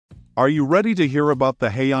Are you ready to hear about the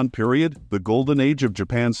Heian period, the golden age of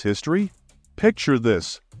Japan's history? Picture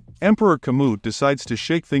this. Emperor Kammu decides to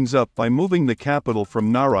shake things up by moving the capital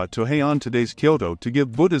from Nara to Heian, today's Kyoto, to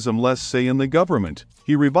give Buddhism less say in the government.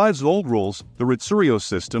 He revives old rules, the Ritsuryo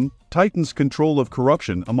system, tightens control of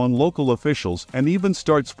corruption among local officials, and even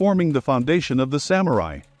starts forming the foundation of the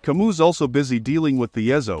samurai. Kammu's also busy dealing with the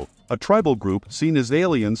Ezo, a tribal group seen as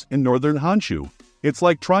aliens in northern Honshu. It's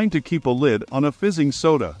like trying to keep a lid on a fizzing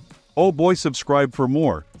soda. Oh boy, subscribe for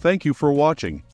more. Thank you for watching.